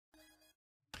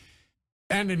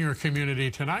band in your community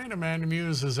tonight. Amanda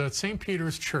Mews is at St.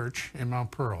 Peter's Church in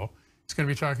Mount Pearl. It's going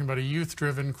to be talking about a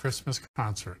youth-driven Christmas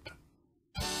concert.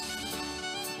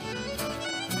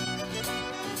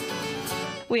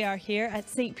 We are here at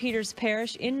St. Peter's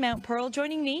Parish in Mount Pearl.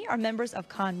 Joining me are members of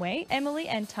Conway, Emily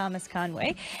and Thomas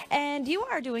Conway. And you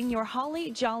are doing your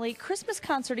Holly Jolly Christmas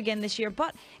concert again this year,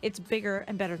 but it's bigger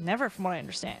and better than ever from what I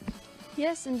understand.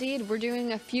 Yes, indeed. We're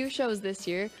doing a few shows this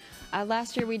year.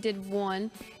 Last year we did one,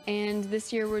 and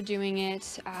this year we're doing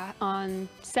it on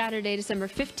Saturday, December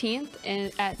 15th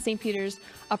at St. Peter's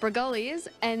Upper Gullies,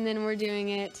 and then we're doing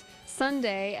it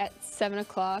Sunday at 7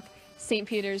 o'clock, St.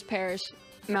 Peter's Parish,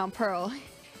 Mount Pearl.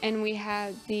 And we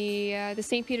have the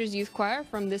St. Peter's Youth Choir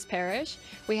from this parish.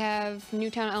 We have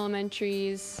Newtown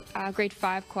Elementary's grade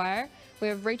 5 choir. We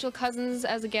have Rachel Cousins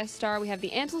as a guest star. We have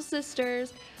the Ansel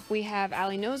Sisters. We have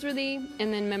Allie Noseworthy,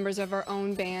 and then members of our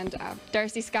own band,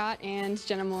 Darcy Scott and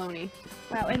Jenna Maloney.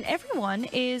 Wow, and everyone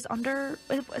is under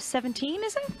 17,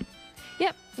 isn't it?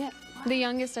 Yep. Wow. The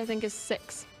youngest, I think, is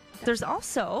 6. There's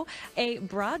also a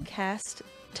broadcast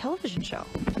television show.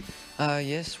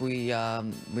 Yes, we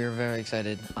were very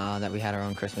excited that we had our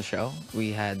own Christmas show.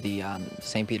 We had the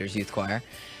St. Peter's Youth Choir,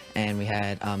 and we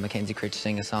had Mackenzie Critch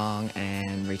sing a song,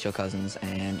 and Rachel Cousins,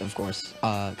 and of course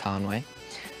Conway.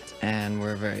 And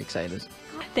we're very excited.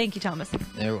 Thank you, Thomas.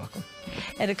 You're welcome.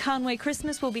 And a Conway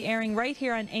Christmas will be airing right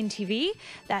here on NTV.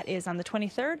 That is on the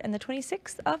 23rd and the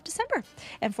 26th of December.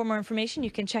 And for more information, you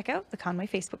can check out the Conway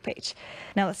Facebook page.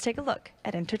 Now let's take a look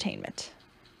at entertainment.